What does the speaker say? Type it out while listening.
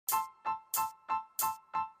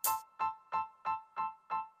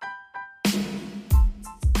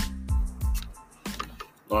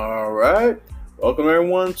All right. Welcome,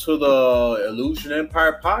 everyone, to the Illusion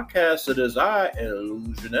Empire podcast. It is I,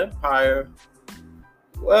 Illusion Empire.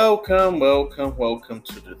 Welcome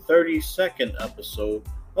to the 32nd episode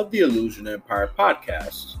of the Illusion Empire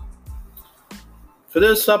podcast. For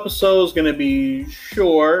this episode, is going to be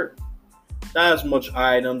short, not as much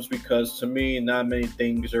items, because to me, not many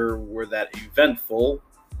things were that eventful,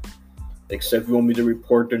 except you want me to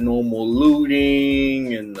report the normal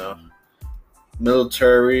looting and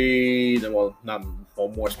military,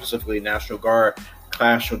 more specifically National Guard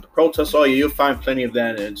clash with the protests. Oh yeah, you'll find plenty of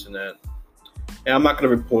that on the internet. And I'm not going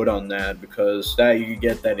to report on that because that you can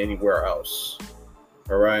get that anywhere else.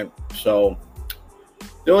 All right. So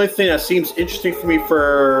the only thing that seems interesting for me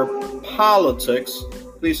for politics,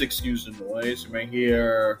 please excuse the noise. You may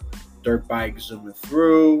hear dirt bikes zooming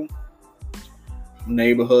through. The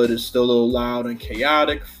neighborhood is still a little loud and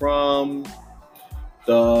chaotic from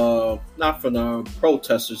not from the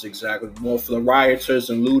protesters exactly, more for the rioters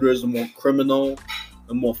and looters, the more criminal,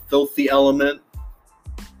 the more filthy element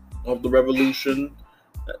of the revolution.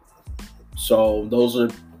 So those are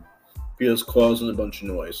just causing a bunch of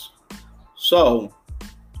noise. So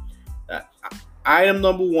item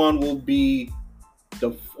number one will be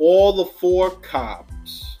all the four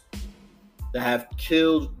cops that have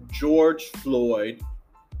killed George Floyd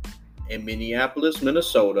in Minneapolis,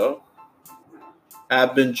 Minnesota,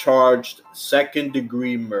 have been charged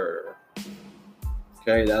second-degree murder.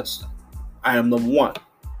 Okay, that's item number one.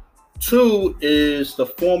 Two is the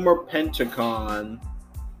former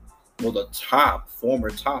top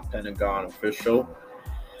Pentagon official,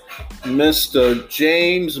 Mr.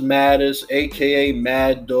 James Mattis, a.k.a.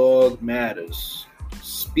 Mad Dog Mattis,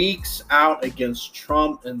 speaks out against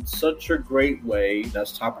Trump in such a great way.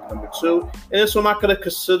 That's topic number two. And this I'm not going to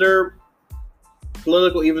consider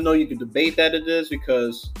political, even though you can debate that it is,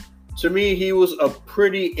 because to me he was a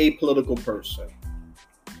pretty apolitical person.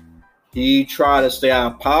 He tried to stay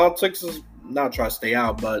out of politics,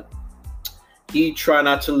 but he tried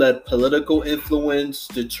not to let political influence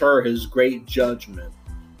deter his great judgment.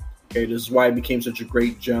 Okay, this is why he became such a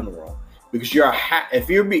great general. Because you're a hack.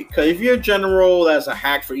 If you're a general that's a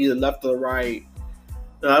hack for either left or the right,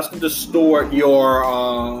 that's going to distort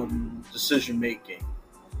your decision making.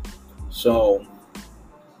 So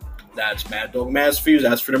that's Mad Dog Mattis views.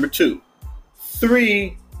 That's for number two.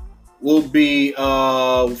 Three will be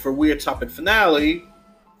for Weird Topic finale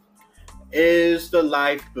is the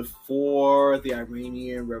life before the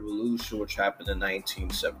Iranian Revolution, which happened in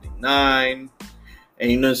 1979.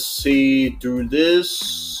 And you're going to see through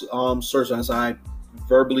this source, as I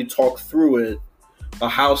verbally talk through it,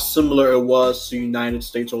 how similar it was to the United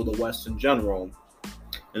States or the West in general.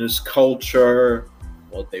 And its culture,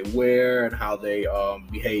 what they wear, and how they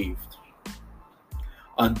behaved.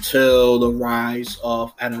 Until the rise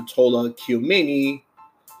of Ayatollah Khomeini,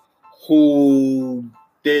 who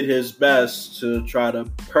did his best to try to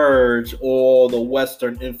purge all the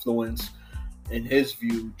Western influence, in his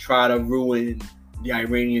view, try to ruin the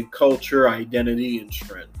Iranian culture, identity, and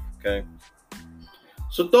strength. Okay,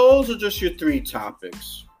 so those are just your three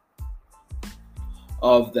topics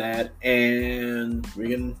of that, and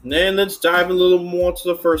then let's dive a little more to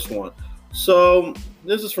the first one. So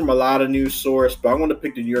this is from a lot of news sources, but I want to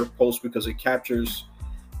pick the New York Post because it captures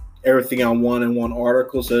everything in one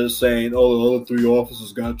article. So it's saying, oh, the other three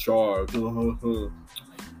officers got charged.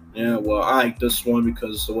 Yeah, well, I like this one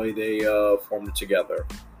because the way they formed it together.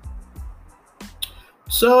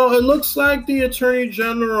 So it looks like the Attorney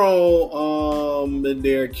General in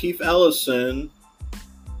there, Keith Ellison,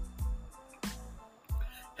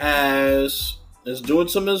 is doing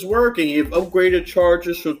some of his work, and he upgraded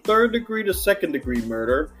charges from third degree to second degree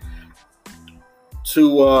murder.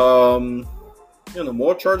 To the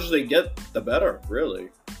more charges they get, the better, really.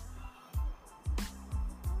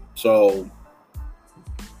 So,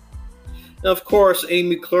 now of course,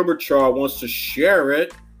 Amy Klobuchar wants to share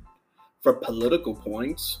it for political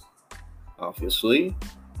points, obviously.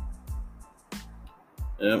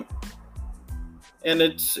 Yeah. And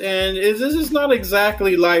this is not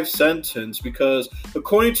exactly life sentence, because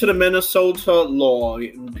according to the Minnesota law,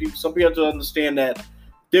 some people have to understand that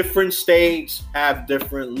different states have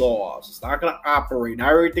different laws. It's not going to operate.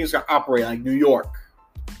 Not everything's going to operate like New York.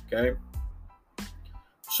 Okay?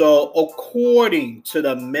 So according to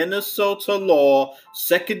the Minnesota law,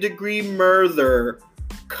 second-degree murder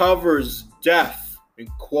covers death, in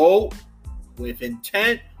quote, with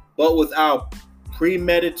intent, but without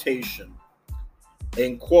premeditation,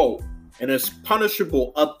 end quote, and is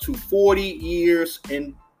punishable up to 40 years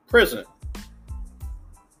in prison.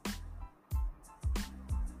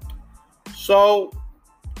 So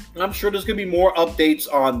I'm sure there's going to be more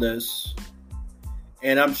updates on this.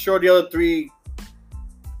 And I'm sure the other three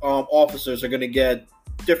officers are going to get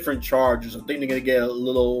different charges. I think they're going to get a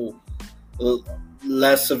little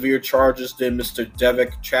less severe charges than Mr.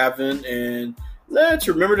 Devik Chavin. And let's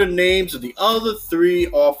remember the names of the other three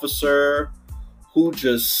officers who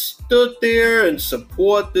just stood there and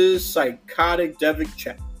support this psychotic Devik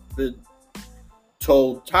Chavin.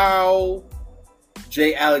 Toh Tao,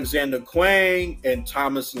 J. Alexander Quang, and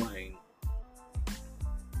Thomas Lane.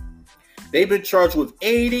 They've been charged with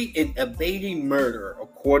aiding and abetting murder,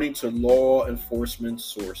 according to law enforcement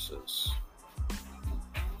sources.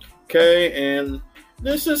 Okay, and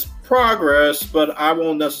this is progress, but I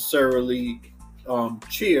won't necessarily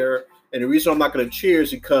cheer. And the reason I'm not going to cheer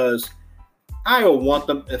is because I want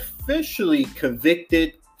them officially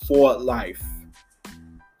convicted for life.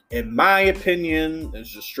 In my opinion, it's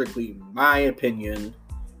just strictly my opinion,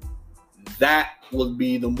 that would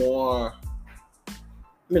be the more,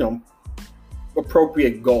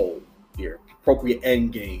 appropriate goal here, appropriate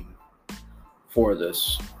end game for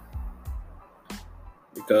this.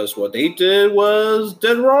 Because what they did was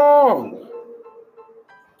dead wrong.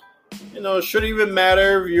 It shouldn't even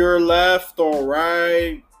matter if you're left or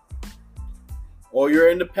right or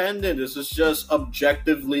you're independent. This is just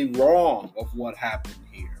objectively wrong of what happened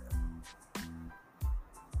here.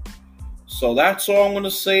 So that's all I'm going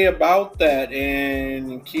to say about that.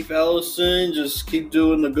 And Keith Ellison, just keep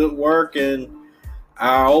doing the good work. And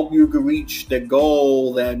I hope you can reach the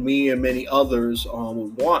goal that me and many others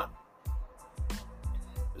would want.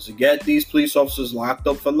 Is to get these police officers locked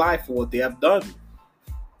up for life for what they have done.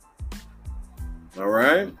 All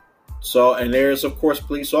right? So, and there's, of course,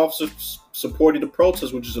 police officers supporting the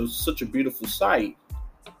protest, which is such a beautiful sight.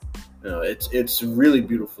 It's a really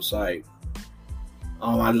beautiful sight.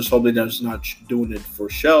 I just hope that they're just not doing it for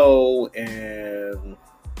show, and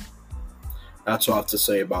that's all I have to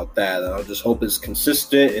say about that. I just hope it's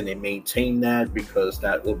consistent and they maintain that, because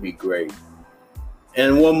that would be great.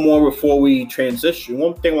 And one more before we transition.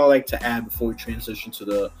 One thing I'd like to add before we transition to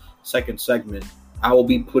the second segment. I will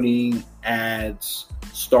be putting ads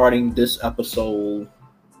starting this episode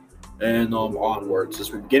and onwards.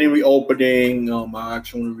 As we're getting reopening, I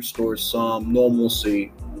actually want to restore some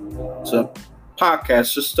normalcy to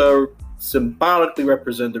podcast, just to symbolically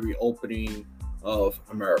represent the reopening of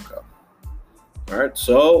America. All right,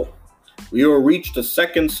 so we will reach the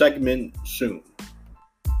second segment soon.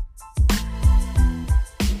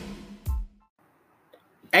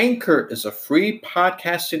 Anchor is a free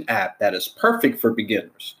podcasting app that is perfect for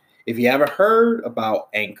beginners. If you haven't heard about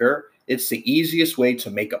Anchor, it's the easiest way to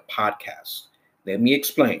make a podcast. Let me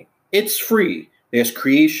explain. It's free. There's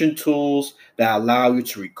creation tools that allow you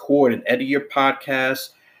to record and edit your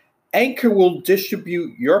podcast. Anchor will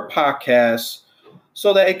distribute your podcast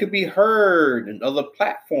so that it could be heard in other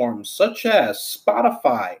platforms such as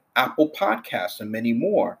Spotify, Apple Podcasts, and many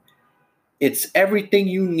more. It's everything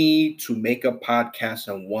you need to make a podcast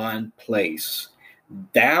in one place.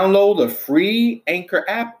 Download the free Anchor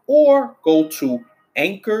app or go to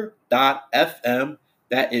anchor.fm.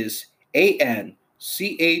 That is ANCHOR.FM.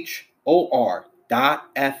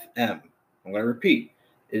 I'm going to repeat.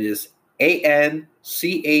 It is ANCHOR.FM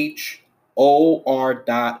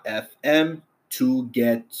to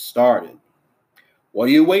get started. What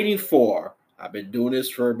are you waiting for? I've been doing this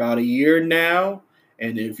for about a year now.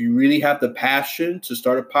 And if you really have the passion to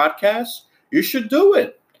start a podcast, you should do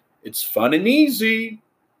it. It's fun and easy.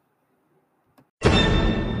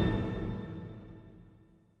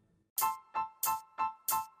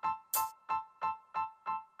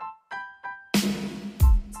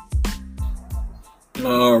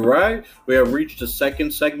 All right. We have reached the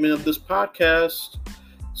second segment of this podcast.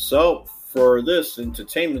 So for this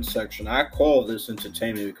entertainment section, I call this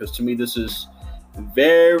entertainment because to me this is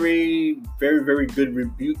very, very, very good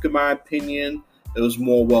rebuke in my opinion. It was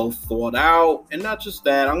more well thought out. And not just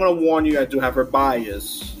that, I'm going to warn you, I do have a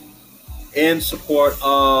bias in support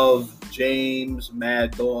of James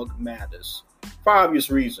Mad Dog Mattis for obvious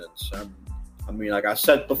reasons. Like I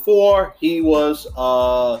said before, he was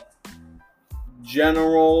a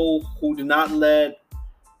general who did not let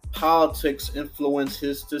politics influence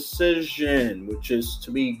his decision, which is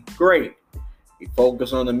to me great. He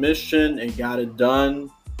focused on the mission and got it done.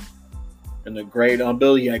 And a great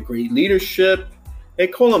ability, he had great leadership. They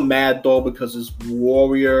call him Mad Dog because his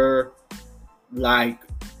warrior,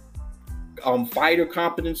 fighter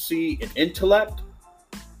competency and intellect.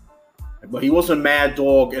 But he wasn't Mad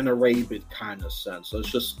Dog in a rabid kind of sense. Let's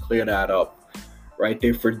just clear that up right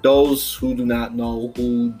there for those who do not know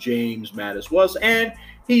who James Mattis was. And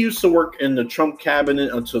he used to work in the Trump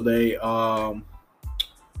cabinet until they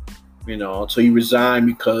So he resigned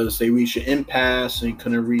because they reached an impasse and he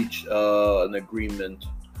couldn't reach an agreement.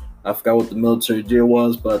 I forgot what the military deal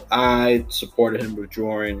was, but I supported him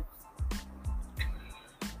withdrawing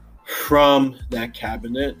from that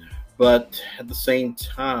cabinet. But at the same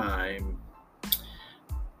time,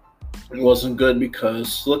 it wasn't good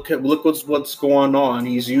because look what's going on.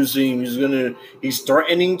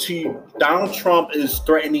 Donald Trump is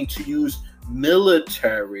threatening to use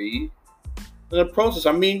military in a protest.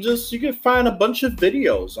 I mean, you can find a bunch of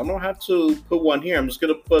videos. I don't have to put one here. I'm just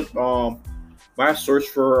gonna put my search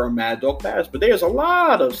for Mad Dog Matters. But there's a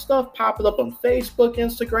lot of stuff popping up on Facebook,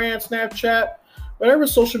 Instagram, Snapchat, whatever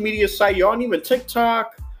social media site you're on, even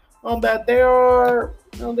TikTok. That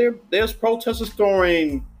there's protesters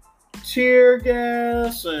throwing tear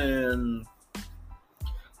gas and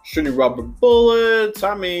shooting rubber bullets.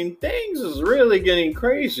 I mean, things is really getting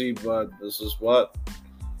crazy, but this is what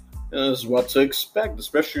to expect,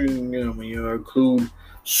 especially when you include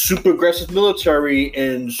super aggressive military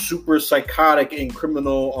and super psychotic and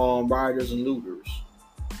criminal rioters and looters.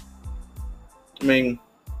 I mean,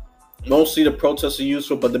 mostly the protests are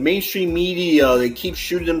useful, but the mainstream media, they keep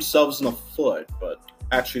shooting themselves in the foot. But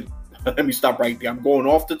actually, let me stop right there. I'm going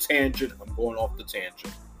off the tangent. I'm going off the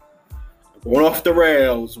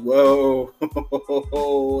rails. Whoa.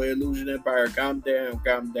 Illusion Empire. Calm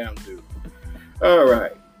down, dude. All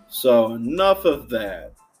right. So enough of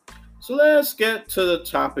that. So let's get to the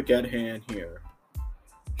topic at hand here.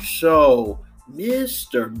 So,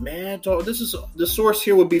 Mr. Mad Dog, the source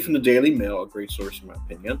here would be from the Daily Mail, a great source in my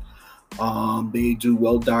opinion. They do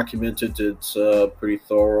well documented. It's a pretty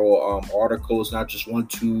thorough article. It's not just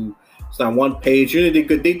it's not one page.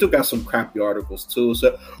 They do got some crappy articles too.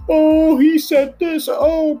 So, he said this.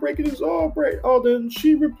 Breaking this. Then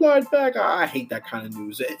she replied back. I hate that kind of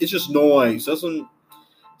news. It's just noise. It's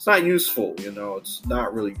not useful. It's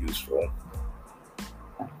not really useful.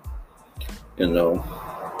 And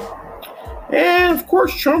of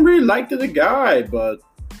course, Trump really liked the guy, but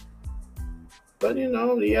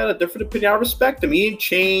he had a different opinion. I respect him. He didn't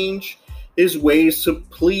change his ways to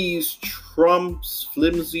please Trump's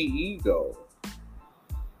flimsy ego.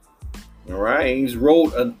 All right, he's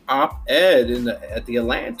wrote an op-ed at the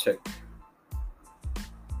Atlantic,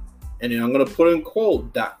 and I'm going to put in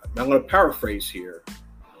quote. I'm going to paraphrase here.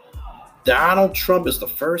 Donald Trump is the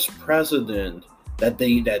first president that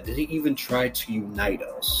didn't even try to unite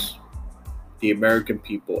us, the American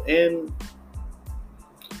people, and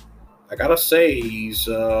I gotta say he's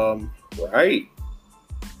right.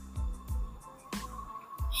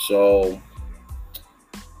 So,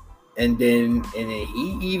 and then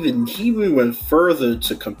he even went further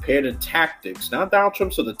to compare the tactics. Not Donald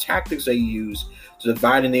Trump, so the tactics they used to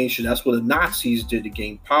divide the nation. That's what the Nazis did to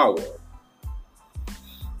gain power.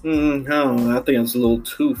 I don't know. I think it's a little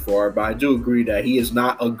too far, but I do agree that he is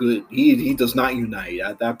not he does not unite.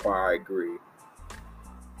 At that part, I agree.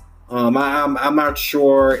 I'm not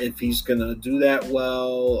sure if he's gonna do that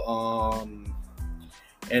well.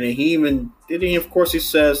 And of course, he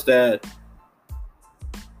says that,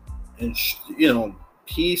 and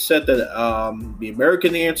he said that the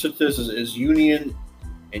American answer to this is union,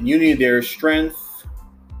 and union there is strength.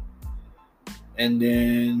 And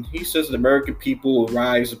then he says the American people will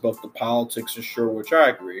rise above the politics and sure, which I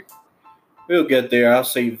agree. We'll get there. I'll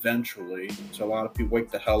say eventually. So a lot of people wake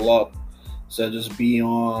the hell up. So just be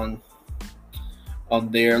on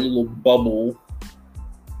their little bubble.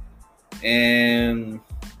 And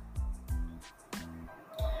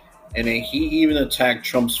then he even attacked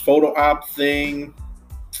Trump's photo op thing.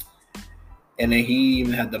 And then he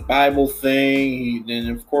even had the Bible thing. Then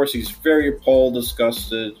of course he's very appalled,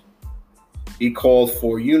 disgusted. He called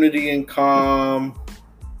for unity and calm.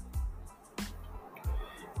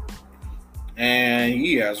 And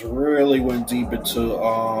he has really went deep into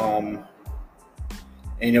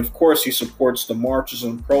and of course he supports the marches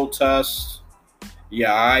and protests.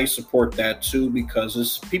 Yeah, I support that too, because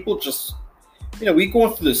it's people just we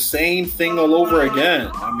going through the same thing all over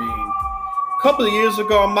again. I mean, a couple of years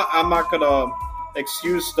ago, I'm not gonna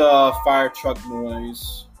excuse the fire truck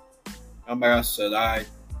noise. Like I said, I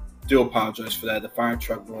do apologize for that. The fire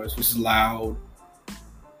truck noise was loud.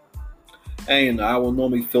 And I will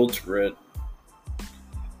normally filter it.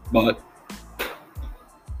 But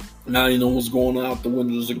now you know what's going on out the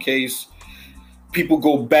windows in case people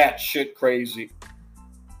go batshit crazy.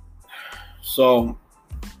 So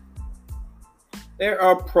there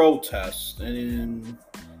are protests, and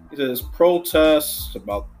he says protests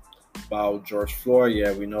about George Floyd.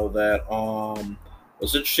 Yeah, we know that.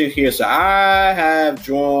 What's interesting here is I have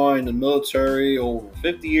joined the military over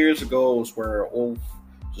 50 years ago. It was where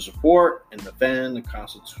to support and defend the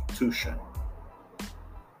Constitution.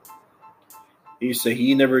 He said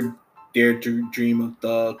he never dared to dream of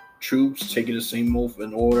the troops taking the same move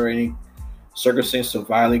in order any circumstance to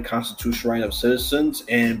violate constitutional right of citizens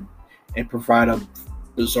and provide a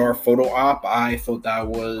bizarre photo op. I thought that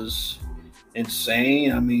was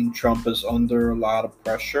insane. I mean, Trump is under a lot of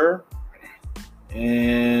pressure,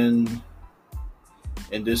 and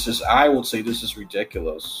this is, I would say, this is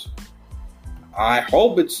ridiculous. I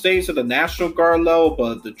hope it stays at the National Guard level,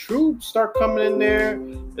 but if the troops start coming in there,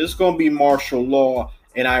 it's going to be martial law.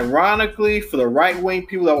 And ironically, for the right-wing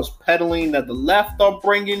people that was peddling that the left are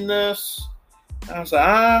bringing this, I was like,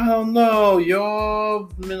 I don't know, y'all,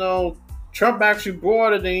 Trump actually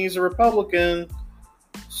brought it and he's a Republican.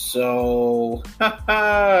 So,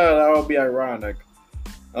 that would be ironic.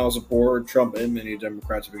 I will support Trump and many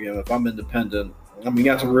Democrats to begin with. If I'm independent, I mean,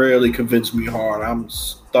 you have to really convince me hard. I'm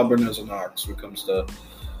stubborn as an ox when it comes to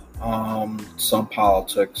some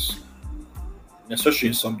politics, especially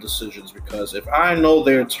in some decisions, because if I know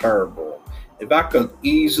they're terrible, if I could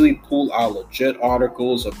easily pull out legit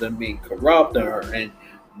articles of them being corrupt and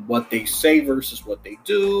what they say versus what they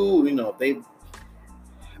do,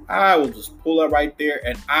 I will just pull that right there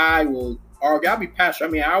and I will argue. I'll be passionate.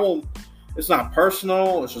 I mean, I won't. It's not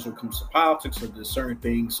personal. It's just when it comes to politics, so there's certain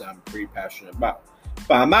things I'm pretty passionate about.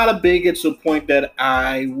 But I'm not a bigot to the point that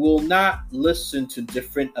I will not listen to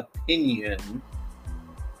different opinion.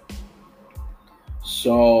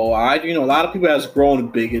 So a lot of people has grown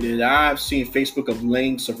bigoted. I've seen Facebook of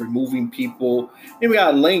links of removing people. And we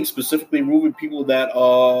got links specifically removing people that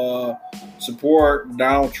support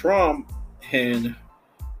Donald Trump. And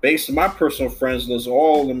based on my personal friends list,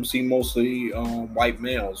 all of them seem mostly white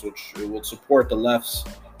males, which would support the left's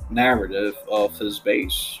narrative of his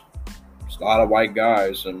base. There's a lot of white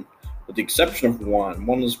guys, and with the exception of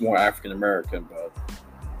one is more African American, but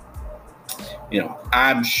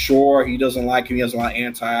I'm sure he doesn't like him. He has a lot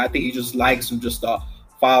of I think he just likes him just to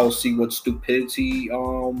follow, see what stupidity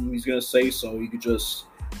he's gonna say, so he could just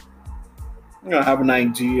have an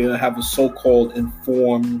idea, have a so-called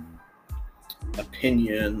informed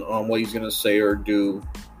opinion on what he's gonna say or do.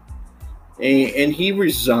 And he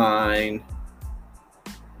resigned.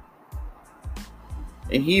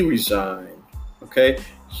 Okay,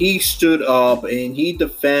 he stood up and he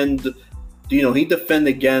defended his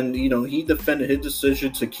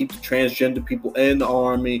decision to keep the transgender people in the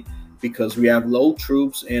army because we have low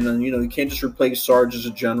troops, and you can't just replace sergeants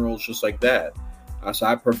and generals just like that. So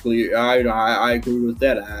I agree with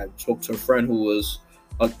that. I spoke to a friend who was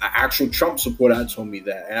an actual Trump supporter. I told me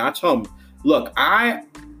that, and I told him, look, I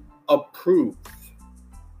approve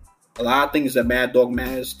a lot of things that Mad Dog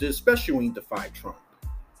Mattis did, especially when he defied Trump.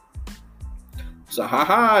 So,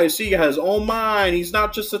 you see, he has his own mind. He's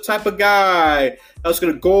not just the type of guy that's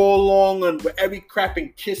going to go along and with every crap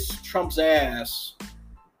and kiss Trump's ass.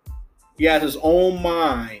 He has his own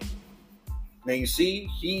mind. Now, you see,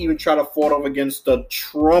 he even tried to fought off against the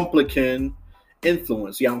Trumplican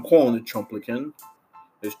influence. Yeah, I'm calling it Trumplican.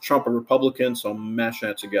 There's Trump a Republican, so I'm mashing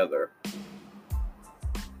that together.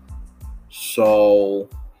 So,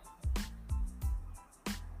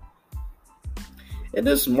 and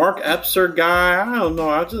this Mark Epser guy, I don't know.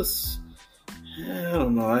 I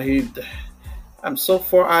don't know. I'm so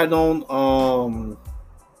far. I don't know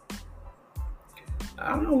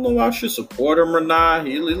if I should support him or not.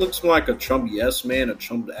 He looks more like a Trump yes man, a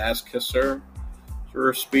Trump ass kisser,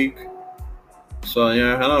 so to speak. So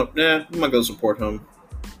I'm not gonna support him.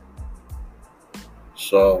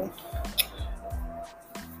 So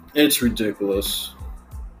it's ridiculous.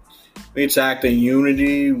 We need to act in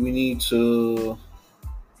unity. We need to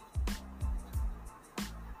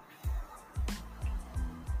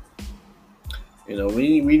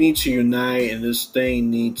we need to unite, and this thing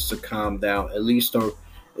needs to calm down. At least the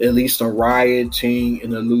rioting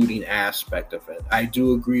and the looting aspect of it. I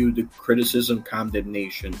do agree with the criticism,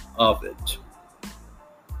 condemnation of it.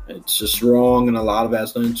 It's just wrong, and a lot of it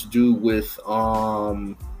has nothing to do with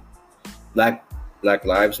Black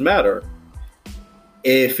Lives Matter.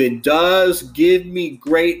 If it does give me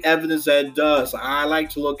great evidence that it does, I like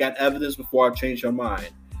to look at evidence before I change my mind.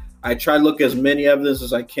 I try to look at as many evidence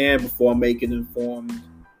as I can before making informed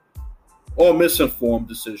or misinformed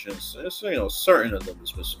decisions. Certain of them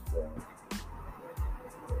is misinformed.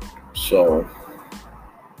 So,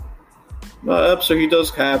 so he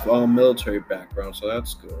does have a military background, so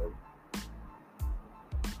that's good.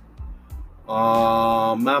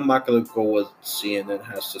 I'm not gonna go with CNN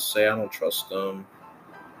has to say. I don't trust them.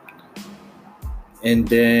 And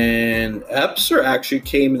then Epser actually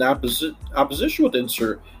came in opposition with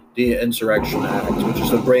the Insurrection Act, which is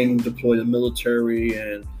to deploy the military,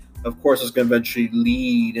 and of course, it's going to eventually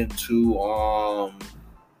lead into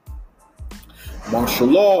martial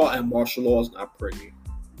law, and martial law is not pretty.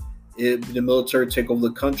 The military take over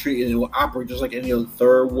the country, and it will operate just like any other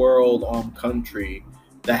third world country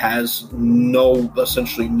that has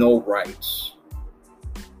essentially no rights.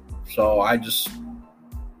 So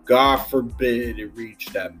God forbid it reach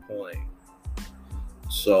that point.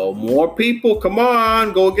 So more people, come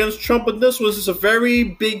on, go against Trump. And this was a very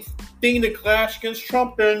big thing to clash against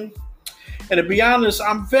Trump in. And to be honest,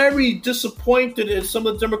 I'm very disappointed in some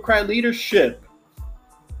of the Democrat leadership.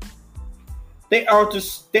 They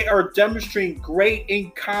are demonstrating great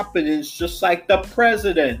incompetence, just like the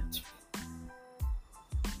president.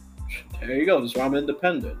 There you go. That's why I'm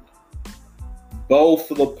independent.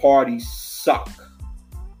 Both of the parties suck.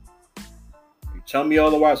 You tell me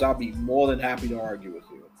otherwise, I'll be more than happy to argue with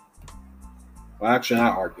you. Well, actually,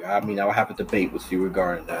 not argue. I mean, I'll have a debate with you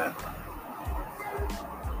regarding that.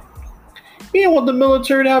 You don't want the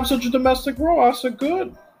military to have such a domestic role. I said,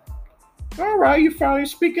 good. All right, you're finally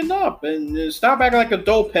speaking up. And stop acting like a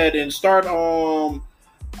dopehead and start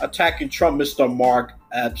attacking Trump, Mr. Mark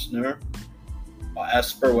Esper,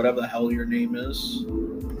 whatever the hell your name is.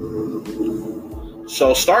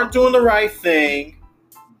 So start doing the right thing.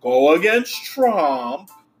 Go against Trump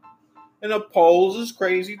and oppose his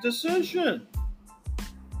crazy decision.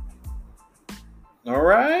 All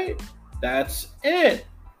right? That's it.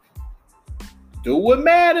 Do what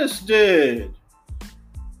Mattis did.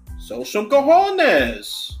 Show some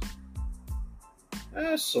cojones.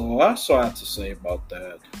 That's all I have to say about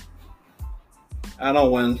that. I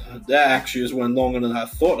don't know that actually went longer than I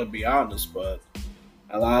thought, to be honest, but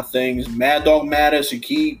a lot of things. Mad Dog Mattis, you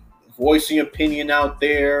keep voicing opinion out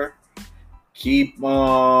there. Keep saying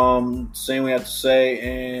what you have to say,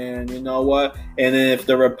 and you know what? And then if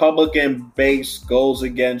the Republican base goes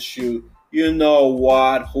against you, you know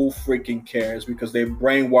what? Who freaking cares? Because they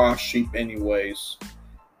brainwashed sheep anyways.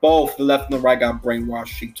 Both the left and the right got brainwashed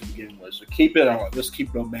sheep to begin with. So keep it on. Let's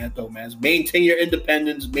keep it on, man. Maintain your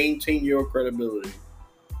independence. Maintain your credibility.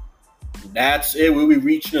 That's it. We'll be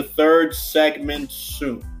reaching the third segment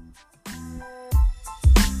soon.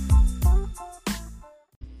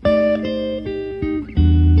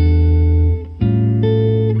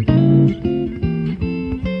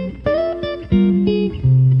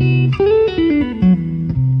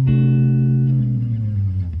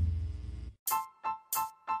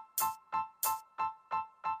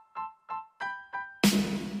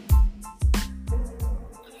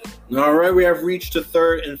 All right, we have reached the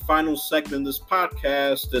third and final segment of this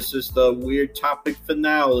podcast. This is the weird topic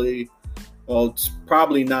finale. Well, it's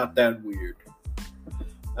probably not that weird.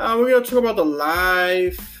 We're going to talk about the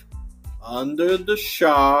life under the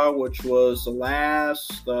Shah, which was the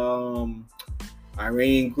last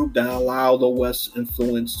Iranian group that allowed the West's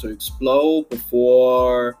influence to explode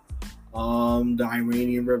before the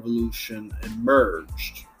Iranian Revolution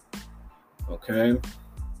emerged. Okay?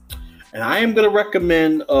 And I am going to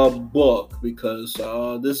recommend a book because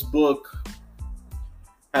this book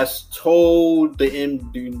has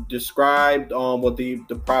described what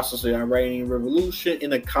the process of the Iranian Revolution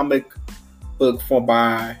in a comic book formed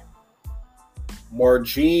by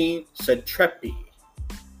Marjane Satrapi.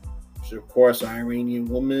 She's, of course, an Iranian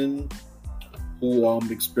woman who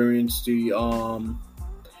experienced the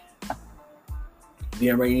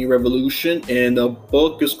Iranian Revolution, and the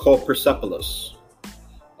book is called Persepolis.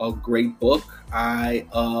 A great book. I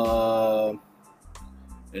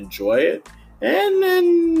enjoy it. And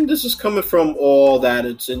then this is coming from all that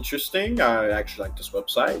it's interesting. I actually like this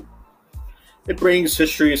website. It brings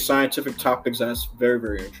history and scientific topics that's very,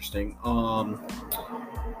 very interesting. And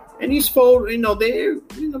these folks,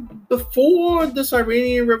 before this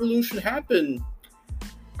Iranian Revolution happened,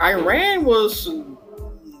 Iran's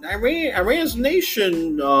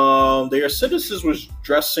nation, their citizens was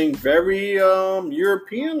dressing very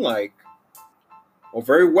European-like or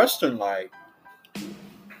very Western-like.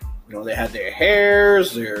 They had their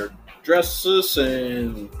hairs, their dresses,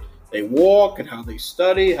 and they walk and how they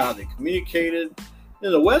study, how they communicated.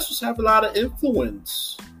 The West was having a lot of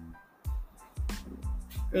influence,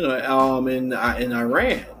 in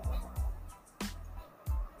Iran.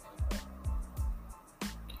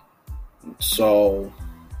 So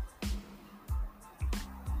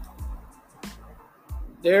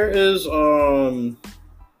there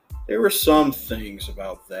were some things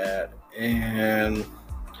about that, and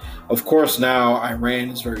of course now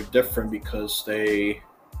Iran is very different because they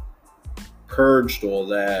purged all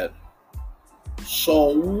that.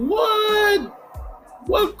 So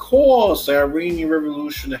what caused the Iranian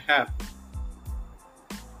Revolution to happen?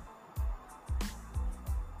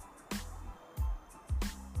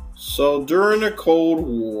 So during the Cold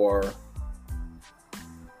War,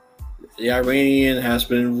 the Iranian has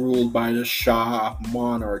been ruled by the Shah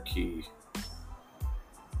monarchy.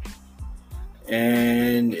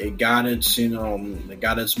 And it got its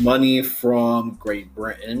money from Great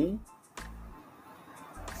Britain.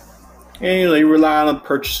 And they relied on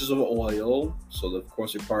purchases of oil. So, of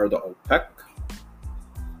course, they're part of the OPEC.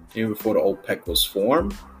 Even before the OPEC was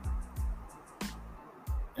formed.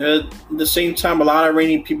 At the same time, a lot of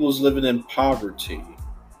Iranian people was living in poverty.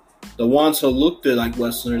 The ones who looked at like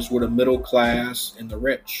Westerners were the middle class and the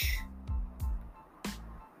rich.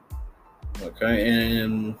 Okay,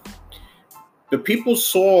 and the people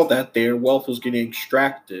saw that their wealth was getting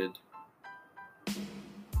extracted.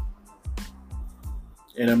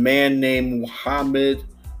 And a man named Mohammad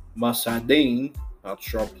Mossadegh, not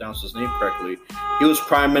sure I pronounced his name correctly, he was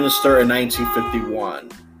prime minister in 1951.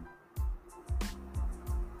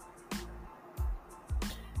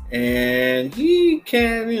 And he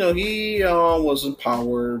was in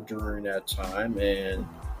power during that time, and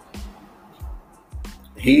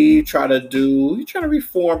he tried to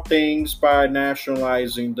reform things by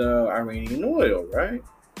nationalizing the Iranian oil, right?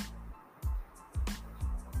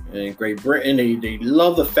 And Great Britain, they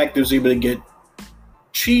love the fact they was able to get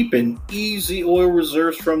cheap and easy oil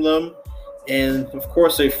reserves from them. And of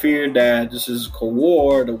course, they feared that this is a Cold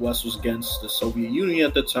War. The West was against the Soviet Union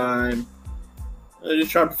at the time. They're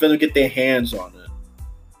just trying to prevent them to get their hands on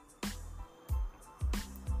it.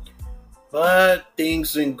 But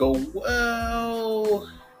things didn't go well.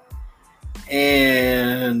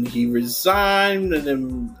 And he resigned. And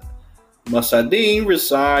then Mossadegh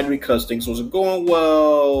resigned because things wasn't going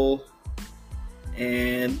well.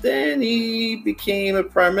 And then he became a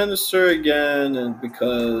prime minister again. And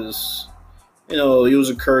because, he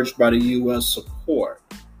was encouraged by the U.S. support.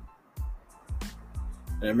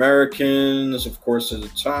 And Americans, of course, at the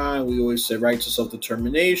time, we always say right to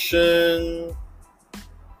self-determination.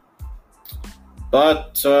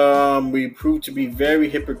 But we proved to be very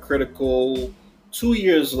hypocritical 2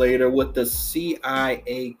 years later with the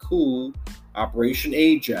CIA coup, Operation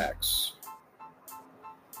Ajax.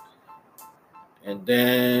 And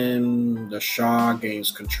then the Shah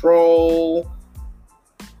gains control.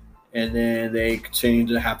 And then they continue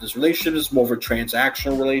to have this relationship. It's more of a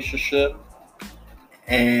transactional relationship.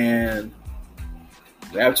 And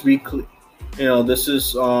we have to be clear. This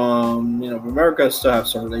is, America still have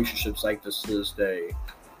some relationships like this to this day.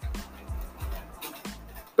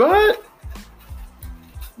 But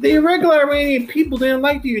the irregular Iranian people didn't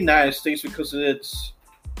like the United States because of its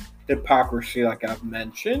hypocrisy, like I've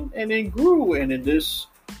mentioned, and it grew. And then this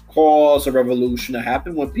caused a revolution to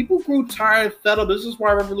happen. When people grew tired, fed up, this is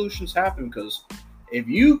why revolutions happen, because if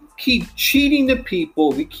you keep cheating the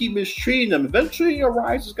people, if you keep mistreating them, eventually a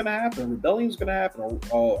rise is going to happen, a rebellion is going to happen,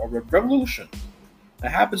 or a revolution.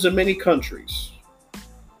 That happens in many countries.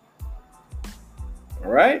 All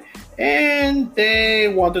right? And they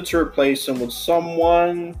wanted to replace him with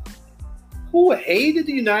someone who hated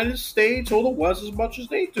the United States or the West as much as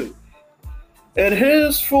they do. And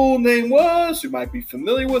his full name was, you might be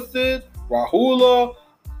familiar with it, Ruhollah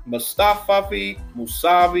Mustafa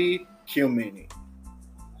Mousavi Khomeini,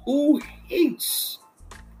 who hates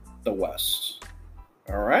the West.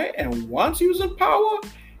 All right? And once he was in power,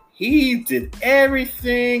 he did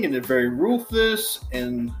everything in a very ruthless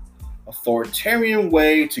and authoritarian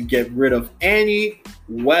way to get rid of any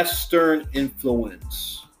Western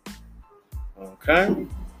influence. Okay?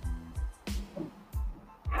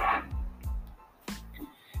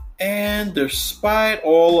 And despite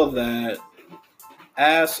all of that,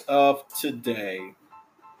 as of today,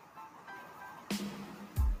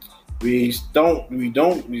 we still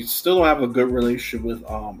don't have a good relationship with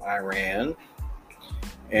Iran,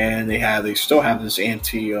 and they still have this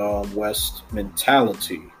anti-West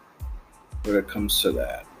mentality when it comes to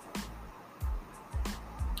that,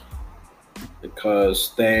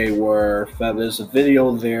 because there's a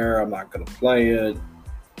video there, I'm not gonna play it,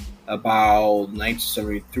 about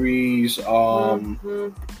 1973's Iran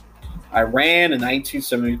in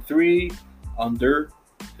 1973 under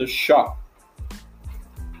the Shah.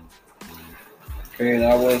 Okay,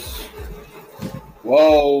 that was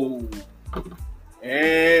whoa.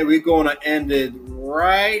 And we're gonna end it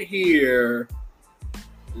right here.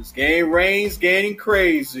 This game reigns getting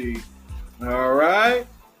crazy. All right.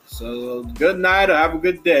 So good night or have a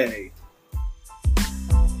good day.